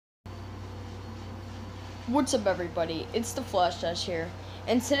What's up, everybody? It's the Flash Dash here,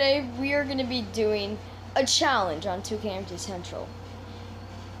 and today we are going to be doing a challenge on 2kmtcenteral.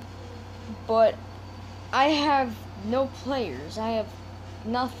 But I have no players, I have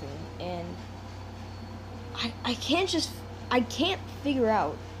nothing, and I can't figure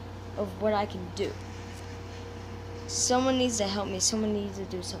out of what I can do. Someone needs to help me, someone needs to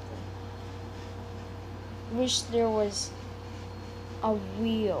do something. Wish there was a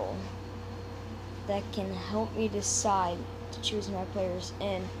wheel that can help me decide to choose my players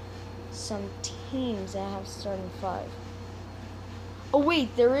and some teams that have starting 5. Oh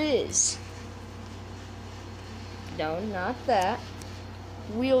wait, there is. No, not that.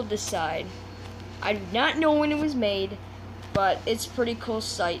 Wheel decide. I do not know when it was made, but it's a pretty cool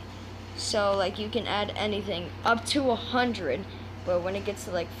site. So like you can add anything up to 100, but when it gets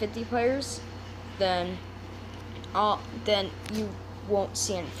to like 50 players, then you won't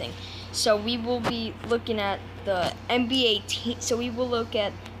see anything. So we will be looking at the NBA team. So we will look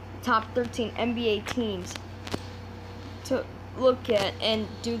at top 13 NBA teams to look at and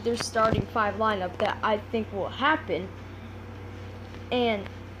do their starting 5 lineup that I think will happen, and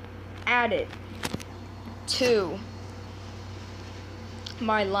add it to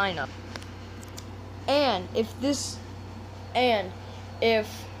my lineup. And if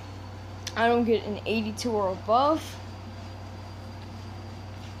I don't get an 82 or above,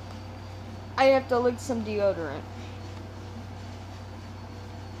 I have to lick some deodorant.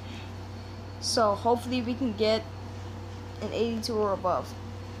 So hopefully we can get an 82 or above.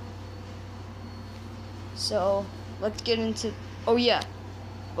 So let's get into, oh yeah,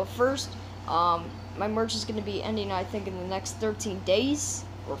 but first, my merch is going to be ending, I think, in the next 13 days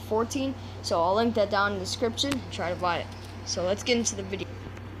or 14. So I'll link that down in the description and try to buy it. So let's get into the video.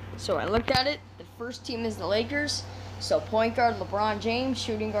 So I looked at it. The first team is the Lakers. So point guard LeBron James,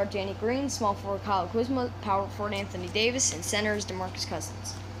 shooting guard Danny Green, small forward Kyle Kuzma, power forward Anthony Davis, and center is DeMarcus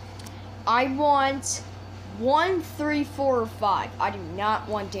Cousins. I want 1, 3, 4, or 5. I do not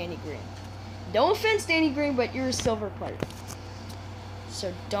want Danny Green. No offense, Danny Green, but you're a silver player.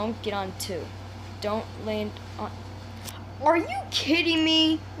 So don't get on 2. Don't land on... Are you kidding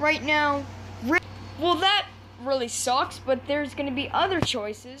me right now? Well, that really sucks, but there's going to be other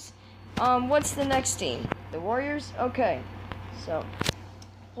choices. What's the next team? The Warriors? Okay. So,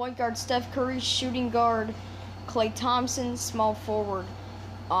 point guard Steph Curry, shooting guard Klay Thompson, small forward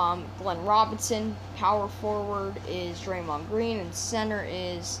Glenn Robinson, power forward is Draymond Green, and center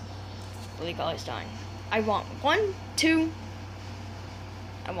is Willie Cauley-Stein. I want 1, 2,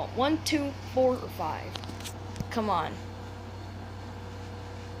 4, or 5. Come on.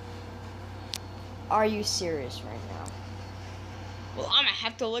 Are you serious right now? Well, I'm gonna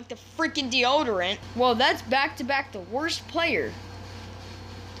have to lick the freaking deodorant. Well, that's back-to-back the worst player.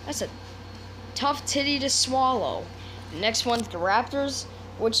 That's a tough titty to swallow. The next one's the Raptors,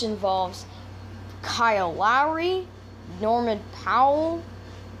 which involves Kyle Lowry, Norman Powell,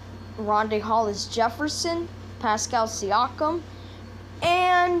 Rondae Hollis-Jefferson, Pascal Siakam,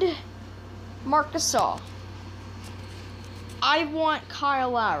 and Marc Gasol. I want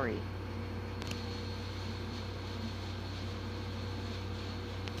Kyle Lowry.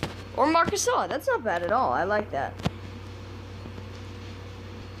 Or Marc Gasol. That's not bad at all. I like that.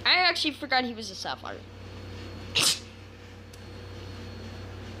 I actually forgot he was a Sapphire.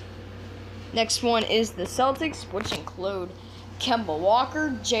 Next one is the Celtics, which include Kemba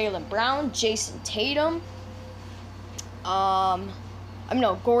Walker, Jaylen Brown, Jason Tatum,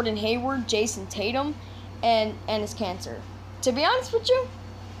 Gordon Hayward, Jason Tatum, and his cancer. To be honest with you,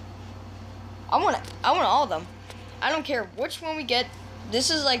 I want all of them. I don't care which one we get.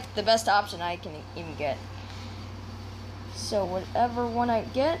 This is like the best option I can even get. So whatever one I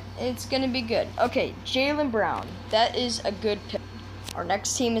get, it's gonna be good. Okay, Jaylen Brown. That is a good pick. Our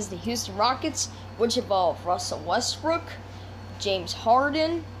next team is the Houston Rockets, which involve Russell Westbrook, James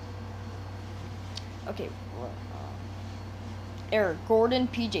Harden, Eric Gordon,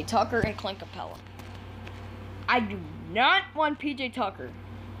 PJ Tucker, and Clint Capella. I do not want PJ Tucker,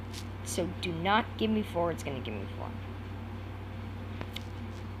 so do not give me 4. It's gonna give me 4.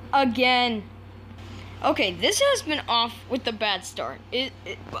 Again. Okay, this has been off with a bad start.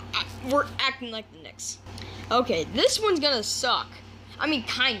 We're acting like the Knicks. Okay, this one's gonna suck. I mean,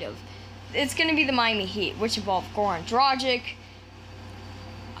 kind of. It's gonna be the Miami Heat, which involve Goran Dragic.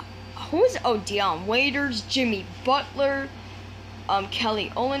 Dion Waiters, Jimmy Butler,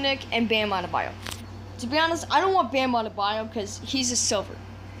 Kelly Olynyk, and Bam Adebayo. To be honest, I don't want Bam Adebayo because he's a silver.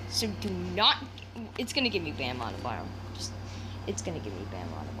 So do not. It's gonna give me Bam Adebayo. It's gonna give me Bam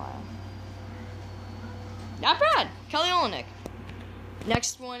Adebayo. Not bad. Kelly Olynyk.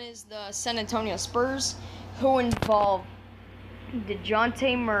 Next one is the San Antonio Spurs, who involve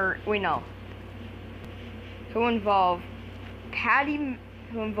DeJounte Murray. Wait, no. Who involve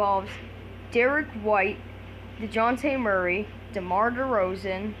who involves Derek White, DeJounte Murray, DeMar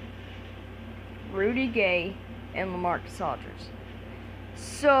DeRozan, Rudy Gay, and LaMarcus Aldridge.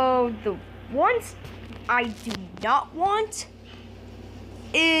 So the ones I do not want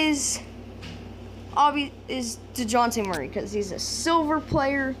is DeJounte Murray, because he's a silver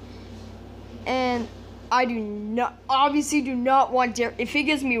player, and I obviously do not want Derek. If he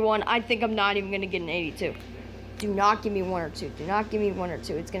gives me one, I think I'm not even gonna get an 82. Do not give me one or two. Do not give me one or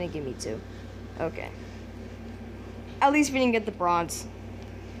two. It's gonna give me two. Okay. At least we didn't get the bronze.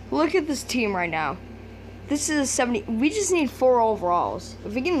 Look at this team right now. This is a 70. We just need 4 overalls.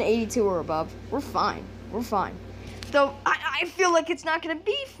 If we get an 82 or above, we're fine. We're fine. Though I feel like it's not gonna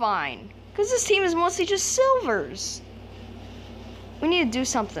be fine, because this team is mostly just silvers. We need to do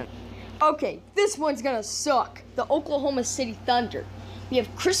something. Okay, this one's gonna suck. The Oklahoma City Thunder. We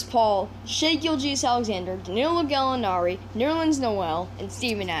have Chris Paul, Shai Gilgeous-Alexander, Danilo Gallinari, Nerlens Noel, and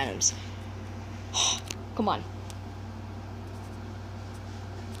Steven Adams. Come on.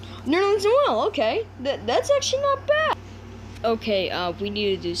 Nerlens Noel, okay. That's actually not bad. Okay, we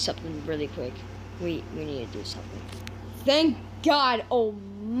need to do something really quick. We need to do something. Thank God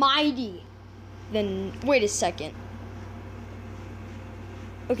Almighty. Then, wait a second.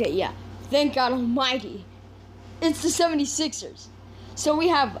 Okay, yeah. Thank God Almighty. It's the 76ers. So we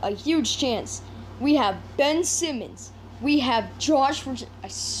have a huge chance. We have Ben Simmons. We have Josh Richardson. I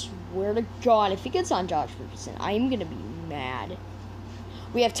swear to God, if he gets on Josh Richardson, I am going to be mad.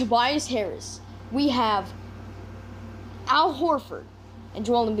 We have Tobias Harris. We have Al Horford and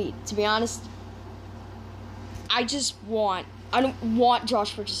Joel Embiid. To be honest, I don't want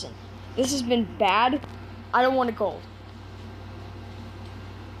Josh Richardson. This has been bad. I don't want a gold.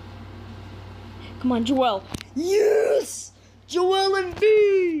 Come on, Joel. Yes! Joel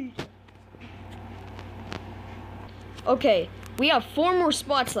Embiid! Okay, we have 4 more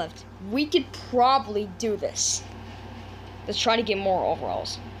spots left. We could probably do this. Let's try to get more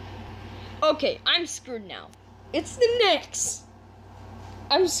overalls. Okay, I'm screwed now. It's the Knicks.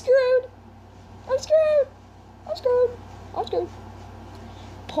 I'm screwed. I'm screwed. I'm screwed. I'm screwed.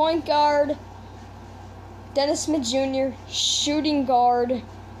 Point guard, Dennis Smith Jr. Shooting guard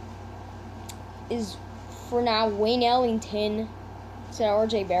is, for now, Wayne Ellington instead of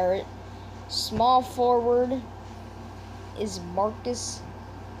RJ Barrett. Small forward is Marcus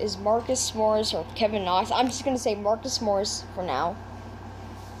Morris or Kevin Knox. I'm just going to say Marcus Morris for now.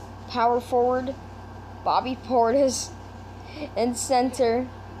 Power forward, Bobby Portis. And center,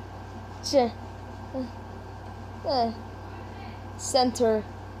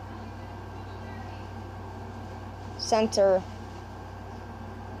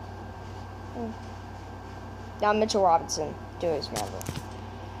 now Mitchell Robinson, Julius Randle.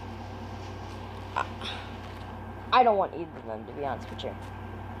 I don't want either of them, to be honest with you.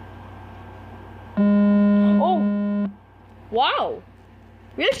 Oh! Wow!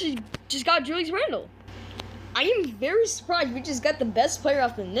 We actually just got Julius Randle. I am very surprised we just got the best player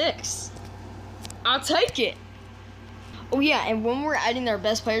off the Knicks. I'll take it. Oh yeah, and when we're adding our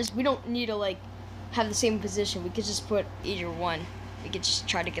best players, we don't need to have the same position. We could just put either one. We could just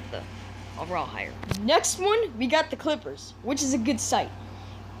try to get the overall higher. Next one, we got the Clippers, which is a good sight.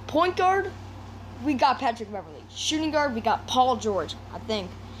 Point guard, we got Patrick Beverley. Shooting guard, we got Paul George, I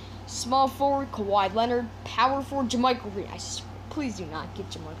think. Small forward, Kawhi Leonard. Power forward, JaMychal Green. Please do not get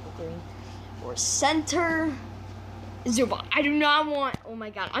JaMychal Green. Or center, Zubac. I do not want, oh my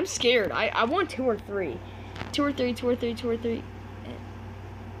God, I'm scared. I want 2 or 3. 2 or 3, 2 or 3, 2 or 3.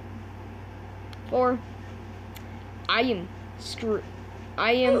 4. I am screwed.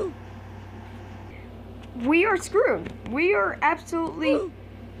 We are screwed. We are absolutely.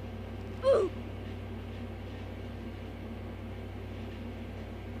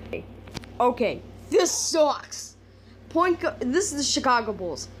 Okay, this sucks. This is the Chicago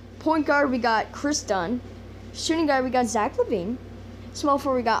Bulls. Point guard, we got Chris Dunn. Shooting guard, we got Zach LaVine. Small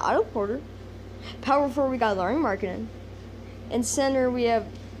forward, we got Otto Porter. Power forward, we got Larry Markkinen. And center, we have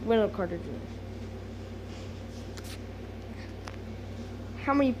Wendell Carter Jr.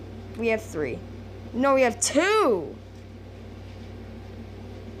 How many? We have 3. No, we have 2.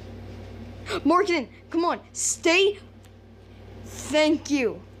 Markkinen, come on, stay. Thank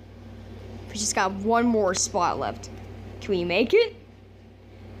you. We just got 1 more spot left. Can we make it?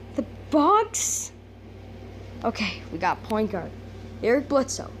 The Bucks? Okay, we got point guard. Eric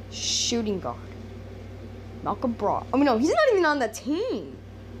Bledsoe, shooting guard. Malcolm Brogdon. Oh no, he's not even on the team.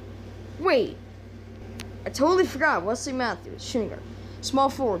 Wait. I totally forgot. Wesley Matthews, shooting guard. Small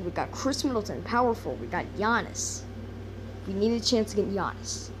forward, we got Chris Middleton. Power forward, we got Giannis. We need a chance to get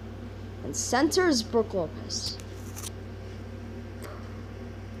Giannis. And center is Brook Lopez.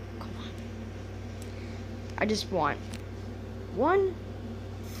 Come on. I just want 1,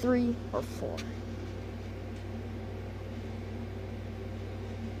 3, or 4.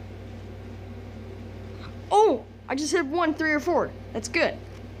 Oh! I just hit 1, 3, or 4. That's good.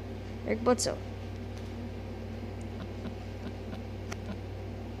 Eric Bledsoe.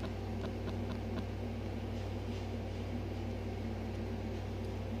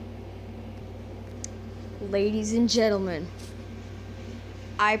 Ladies and gentlemen,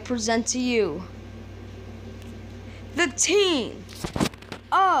 I present to you the team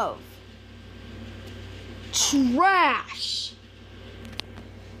of trash.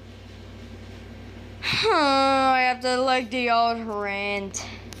 I have to like the old rant.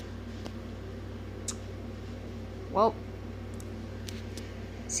 Well,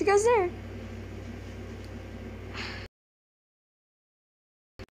 see you guys there.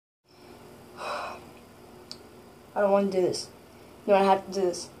 I don't want to do this. You know, I have to do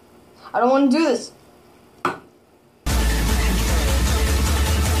this. I don't want to do this. 3,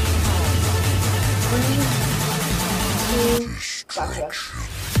 2, gotcha.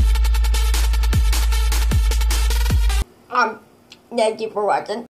 Thank you for watching.